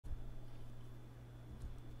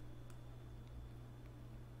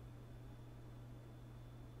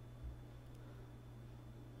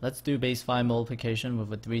let's do base 5 multiplication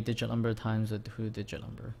with a 3-digit number times a 2-digit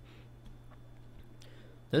number.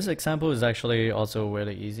 This example is actually also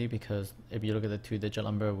really easy because if you look at the 2-digit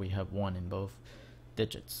number, we have 1 in both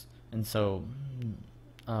digits. And so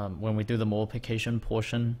when we do the multiplication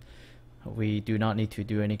portion, we do not need to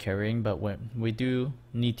do any carrying, but when we do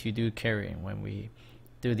need to do carrying when we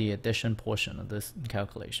do the addition portion of this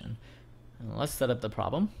calculation. And let's set up the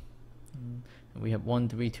problem. We have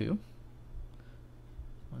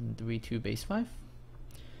 132 base 5,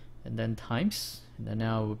 and then times, and then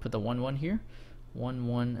now we put the 1 here,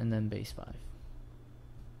 1 and then base 5.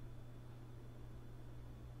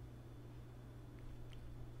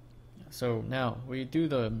 So now we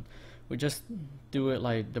just do it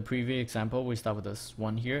like the previous example. We start with this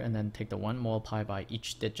 1 here and then take the 1, multiply by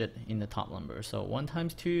each digit in the top number. So 1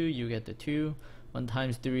 times 2, you get the 2. 1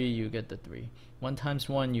 times 3, you get the 3. 1 times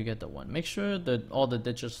 1, you get the 1. Make sure that all the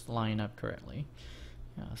digits line up correctly.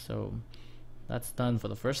 Yeah, so that's done for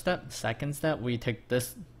the first step. Second step, we take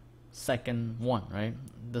this second 1, right?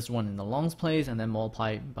 This 1 in the longs place and then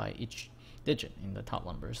multiply by each digit in the top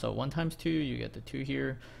number. So 1 times 2, you get the 2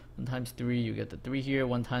 here. 1 times 3, you get the 3 here.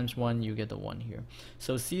 1 times 1, you get the 1 here.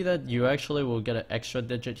 So see that you actually will get an extra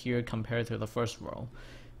digit here compared to the first row.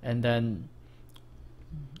 And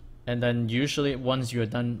then usually once you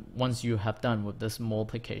have done with this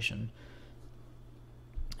multiplication,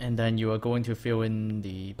 and then you are going to fill in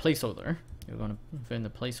the placeholder. You're going to fill in the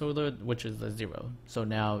placeholder, which is the 0. So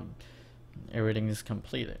now everything is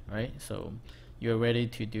completed, right? So you're ready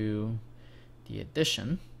to do the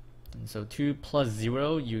addition. And so 2 plus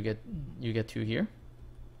 0, you get 2 here.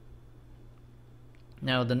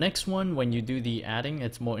 Now the next one, when you do the adding,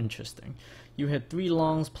 it's more interesting. You had 3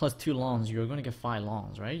 longs plus 2 longs, you're going to get 5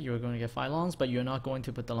 longs, right? You're going to get 5 longs, but you're not going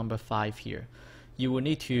to put the number 5 here. You will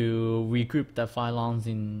need to regroup that 5 longs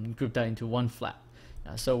and group that into one flat.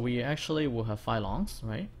 So we actually will have 5 longs,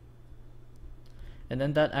 right? And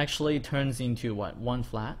then that actually turns into what? 1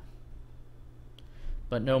 flat,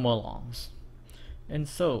 but no more longs. And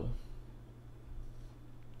so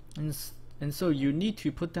you need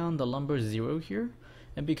to put down the number 0 here,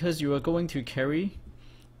 and because you are going to carry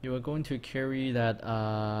that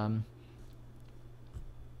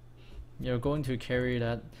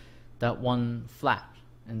that 1 flat,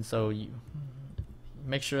 and so you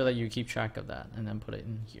make sure that you keep track of that and then put it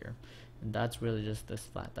in here, and that's really just this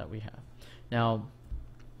flat that we have. Now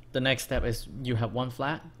the next step is you have 1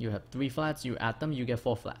 flat, you have 3 flats, you add them, you get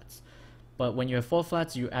 4 flats. But when you have 4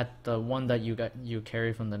 flats, you add the 1 that you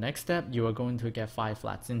carry from the next step, you are going to get 5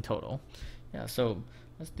 flats in total. Yeah, so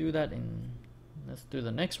let's do that let's do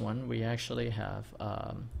the next one. We actually have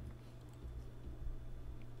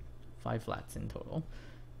 5 flats in total.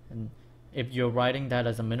 And if you're writing that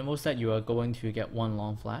as a minimal set, you are going to get 1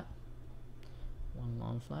 long flat. 1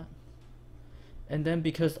 long flat. And then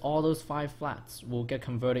because all those 5 flats will get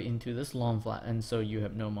converted into this long flat, and so you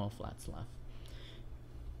have no more flats left.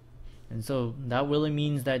 And so that really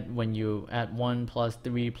means that when you add 1 plus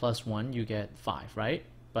 3 plus 1, you get 5, right?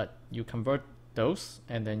 But you convert those,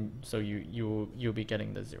 and then so you'll be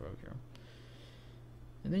getting the 0 here.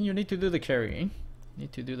 And then you need to do the carrying.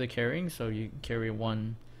 So you carry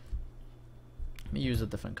 1. Let me use a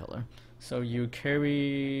different color. So you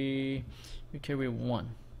carry 1.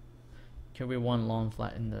 Carry 1 long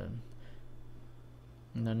flat in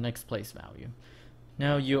the next place value.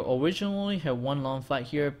 Now you originally have 1 long flat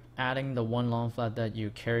here. Adding the 1 long flat that you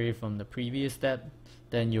carry from the previous step,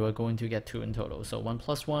 then you are going to get 2 in total. So 1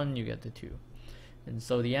 plus 1, you get the 2. And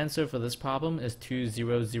so the answer for this problem is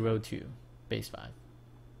 2002 base 5.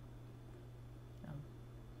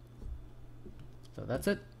 So that's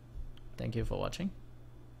it. Thank you for watching.